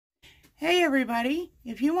Hey everybody,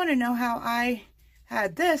 if you want to know how I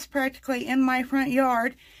had this practically in my front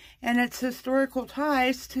yard and its historical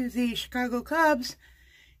ties to the Chicago Cubs,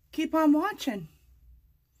 keep on watching.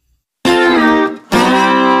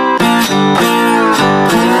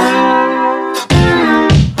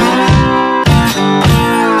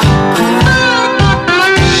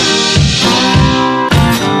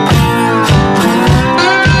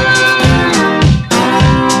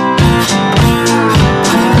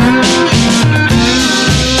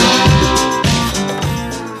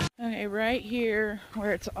 Right here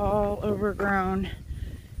where it's all overgrown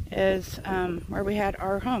is where we had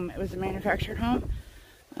our home. It was a manufactured home.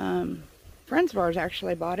 Friends of ours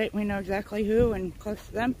actually bought it. We know exactly who and close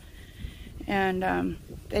to them. And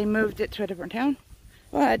they moved it to a different town.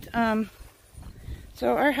 But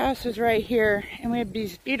so our house is right here, and we have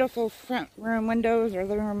these beautiful front room windows or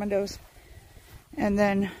living room windows. And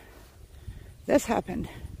then this happened.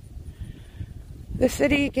 The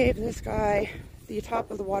city gave this guy the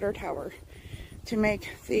top of the water tower to make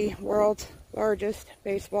the world's largest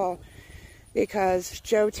baseball because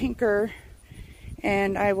Joe Tinker,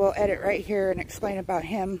 and I will edit right here and explain about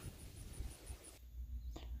him.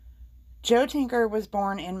 Joe Tinker was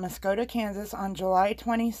born in Muscotah, Kansas on July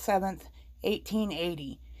 27th,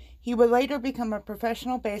 1880. He would later become a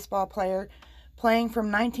professional baseball player, playing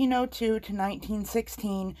from 1902 to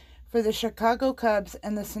 1916 for the Chicago Cubs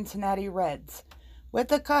and the Cincinnati Reds. With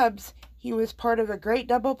the Cubs, he was part of a great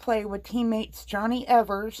double play with teammates Johnny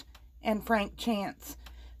Evers and Frank Chance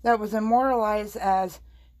that was immortalized as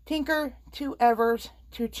Tinker to Evers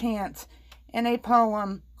to Chance in a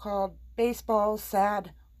poem called Baseball's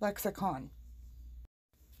Sad Lexicon.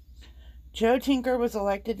 Joe Tinker was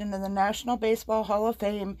elected into the National Baseball Hall of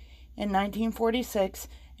Fame in 1946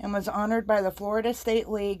 and was honored by the Florida State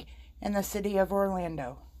League and the city of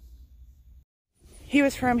Orlando. He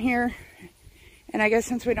was from here. And I guess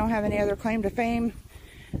since we don't have any other claim to fame,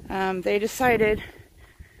 they decided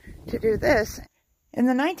to do this. In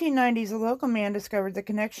the 1990s, a local man discovered the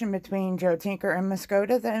connection between Joe Tinker and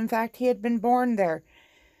Muscotah, that in fact he had been born there.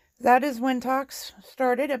 That is when talks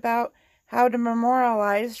started about how to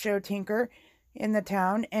memorialize Joe Tinker in the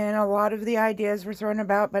town, and a lot of the ideas were thrown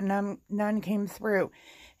about, but none came through.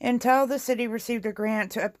 Until the city received a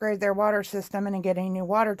grant to upgrade their water system and get a new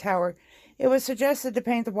water tower. It was suggested to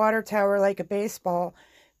paint the water tower like a baseball,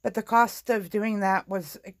 but the cost of doing that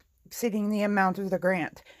was exceeding the amount of the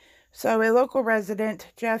grant. So a local resident,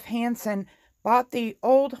 Jeff Hansen, bought the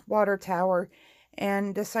old water tower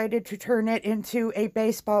and decided to turn it into a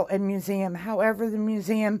baseball and museum. However, the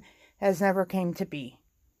museum has never came to be.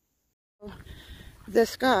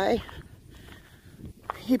 This guy,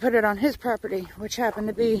 he put it on his property, which happened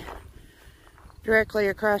to be directly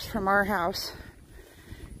across from our house.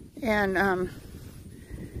 And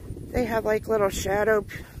they have like little shadow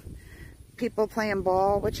people playing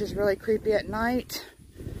ball, which is really creepy at night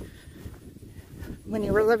when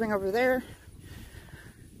you were living over there.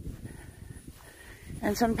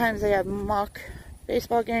 And sometimes they have mock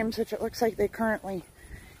baseball games, which it looks like they currently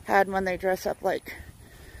had when they dress up like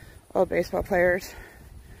old baseball players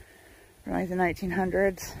from like the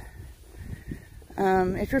 1900s.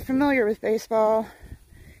 If you're familiar with baseball,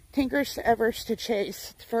 Tinker's to Evers to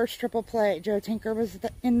Chase, first triple play. Joe Tinker was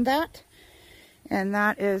in that, and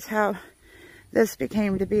that is how this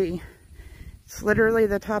became to be. It's literally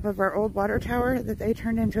the top of our old water tower that they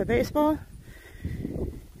turned into a baseball.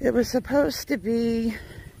 It was supposed to be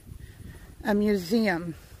a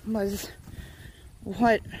museum, was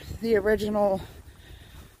what the original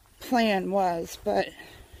plan was, but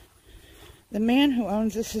the man who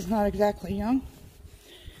owns this is not exactly young.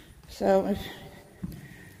 So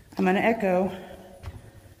I'm going to echo,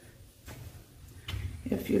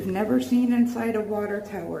 if you've never seen inside a water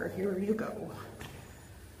tower, here you go.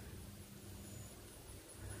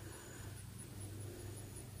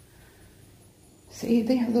 See,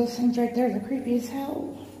 they have those things right there, they're creepy as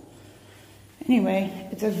hell. Anyway,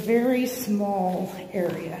 it's a very small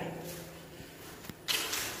area.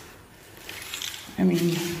 I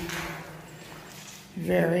mean,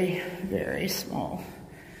 very, very small.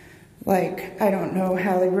 Like, I don't know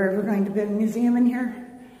how they were ever going to build a museum in here.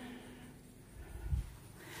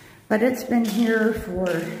 But it's been here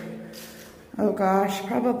for, oh gosh,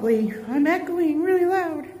 probably, I'm echoing really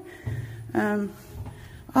loud.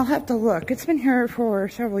 I'll have to look. It's been here for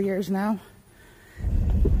several years now.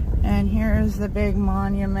 And here's the big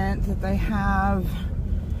monument that they have.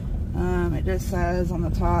 It just says on the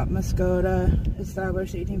top, Muscotah,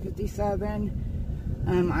 established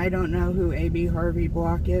 1857. I don't know who A.B. Harvey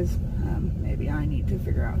Block is. Maybe I need to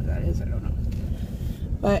figure out who that is. I don't know.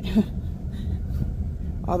 But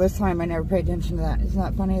All this time I never paid attention to that. Isn't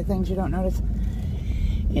that funny, the things you don't notice?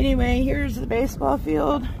 Anyway, here's the baseball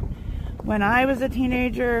field. When I was a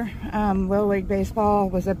teenager, Little League Baseball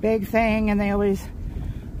was a big thing, and they always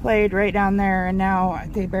played right down there, and now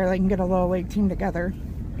they barely can get a Little League team together.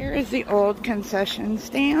 Here is the old concession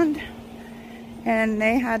stand, and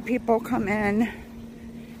they had people come in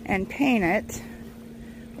and paint it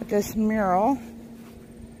with this mural,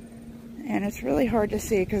 and it's really hard to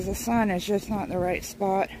see because the sun is just not in the right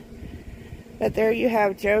spot. But there you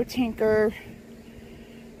have Joe Tinker,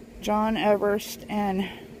 John Everest, and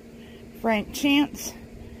Frank Chance,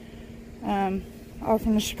 all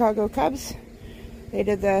from the Chicago Cubs. They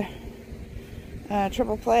did the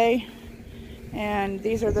triple play, and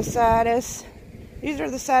these are the saddest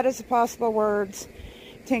of possible words: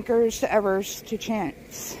 Tinkers to Evers to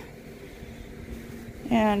Chance.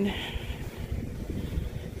 And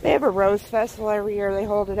they have a rose festival every year. They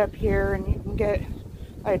hold it up here, and you can get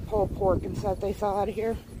like pulled pork and stuff they sell out of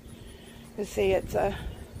here. You see, it's a,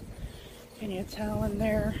 can you tell in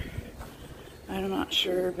there? I'm not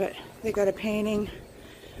sure, but they got a painting,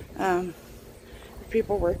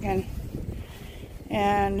 people working,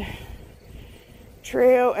 and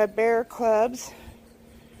trio of bear clubs,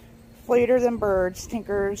 fleeter than birds,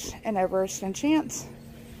 Tinkers and Everest and Chance,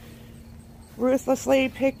 ruthlessly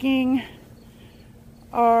picking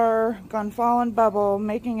our Gonfallen bubble,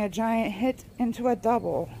 making a giant hit into a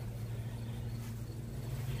double.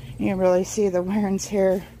 You can really see the wear and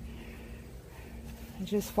tear.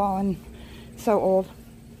 It's just fallen. So old.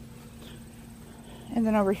 And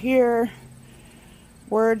then over here,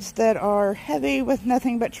 words that are heavy with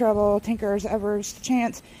nothing but trouble, Tinkers, Evers,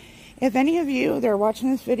 Chance. If any of you that are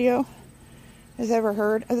watching this video has ever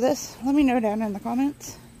heard of this, let me know down in the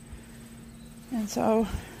comments. And so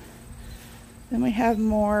then we have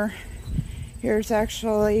more. Here's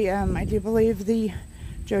actually, I do believe, the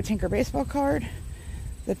Joe Tinker baseball card.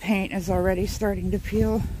 The paint is already starting to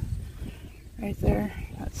peel right there.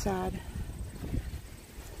 That's sad.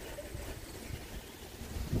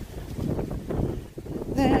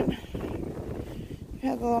 Then you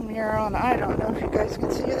have a little mural, and I don't know if you guys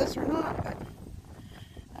can see this or not, but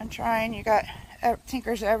I'm trying. You got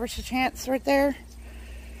Tinker's Everest to Chance right there,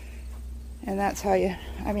 and that's how you,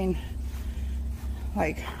 I mean,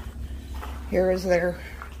 like, here is their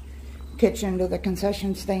kitchen to the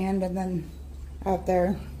concession stand, and then out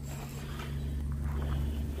there.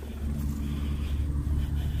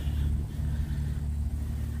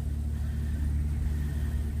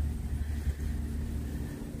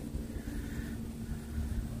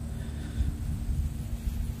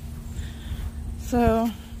 So,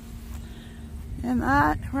 and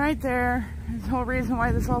that right there is the whole reason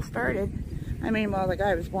why this all started. I mean, well, the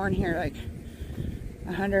guy was born here like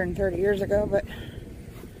 130 years ago, but,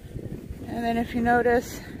 and then if you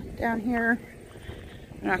notice down here,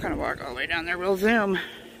 I'm not going to walk all the way down there, we'll zoom.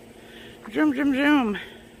 Zoom, zoom, zoom.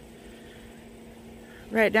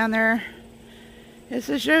 Right down there. This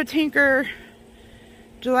is Joe Tinker,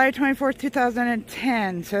 July 24th,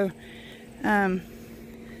 2010. So,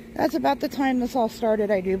 that's about the time this all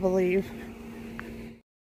started, I do believe.